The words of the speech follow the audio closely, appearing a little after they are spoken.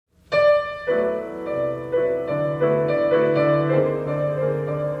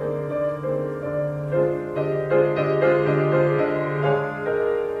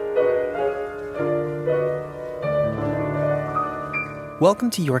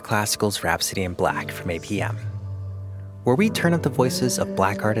Welcome to Your Classical's Rhapsody in Black from APM, where we turn up the voices of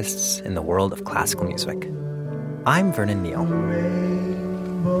Black artists in the world of classical music. I'm Vernon Neal.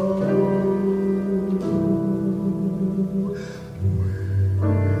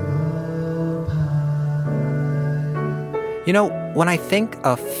 You know, when I think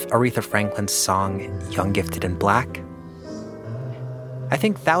of Aretha Franklin's song, Young, Gifted, and Black, I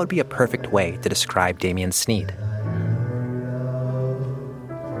think that would be a perfect way to describe Damien Sneed.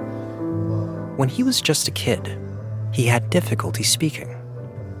 When he was just a kid, he had difficulty speaking.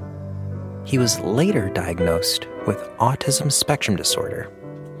 He was later diagnosed with autism spectrum disorder,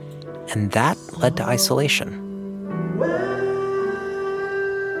 and that led to isolation.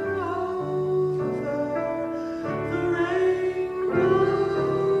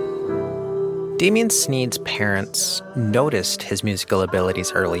 Damien Sneed's parents noticed his musical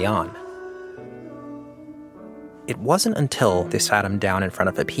abilities early on. It wasn't until they sat him down in front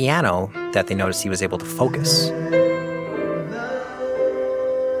of a piano that they noticed he was able to focus.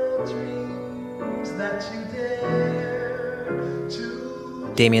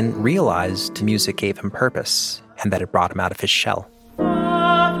 Damien realized music gave him purpose and that it brought him out of his shell.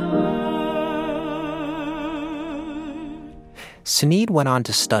 Sneed went on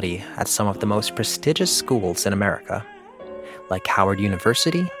to study at some of the most prestigious schools in America, like Howard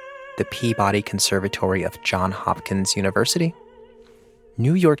University, the Peabody Conservatory of Johns Hopkins University,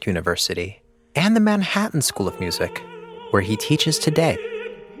 New York University, and the Manhattan School of Music, where he teaches today.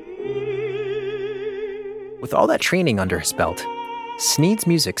 With all that training under his belt, Sneed's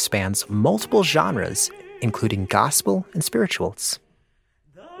music spans multiple genres, including gospel and spirituals.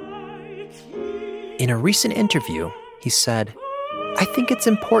 In a recent interview, he said, "I think it's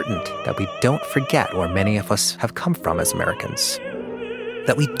important that we don't forget where many of us have come from as Americans.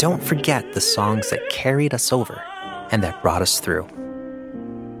 That we don't forget the songs that carried us over and that brought us through."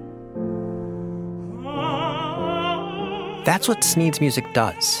 That's what Sneed's music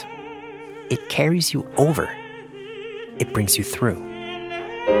does. It carries you over. It brings you through.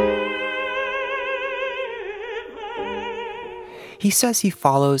 He says he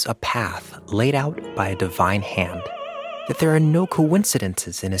follows a path laid out by a divine hand, that there are no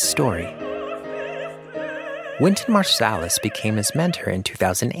coincidences in his story. Wynton Marsalis became his mentor in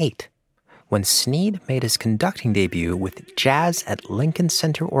 2008, when Sneed made his conducting debut with Jazz at Lincoln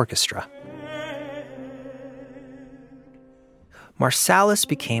Center Orchestra. Marsalis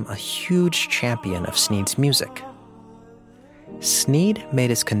became a huge champion of Sneed's music. Sneed made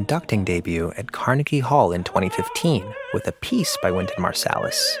his conducting debut at Carnegie Hall in 2015 with a piece by Wynton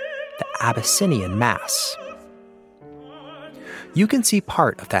Marsalis, the Abyssinian Mass. You can see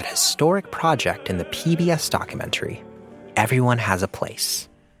part of that historic project in the PBS documentary, Everyone Has a Place.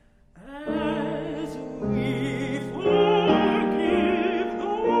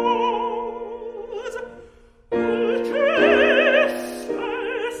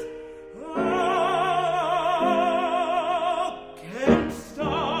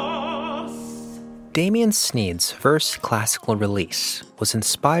 Damien Sneed's first classical release was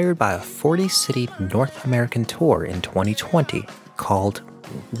inspired by a 40-city North American tour in 2020 called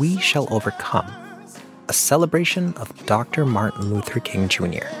We Shall Overcome, a celebration of Dr. Martin Luther King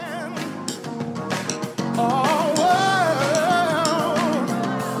Jr.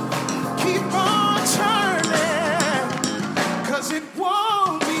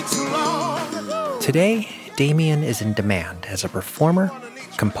 Today, Damien is in demand as a performer,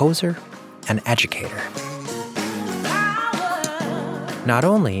 composer, and educator. Not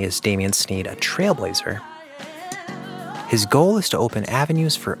only is Damien Sneed a trailblazer, his goal is to open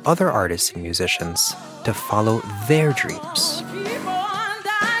avenues for other artists and musicians to follow their dreams.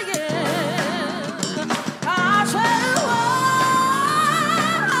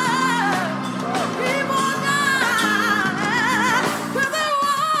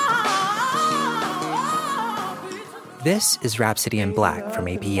 This is Rhapsody in Black from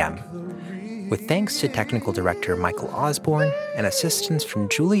APM, with thanks to technical director Michael Osborne and assistance from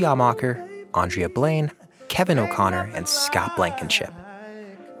Julie Yamacher, Andrea Blaine, Kevin O'Connor, and Scott Blankenship.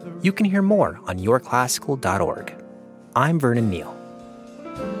 You can hear more on yourclassical.org. I'm Vernon Neal.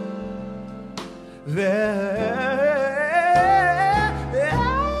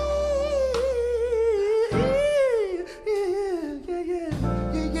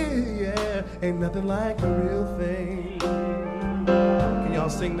 Ain't nothing like the real thing. Can y'all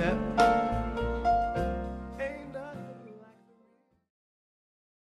sing that?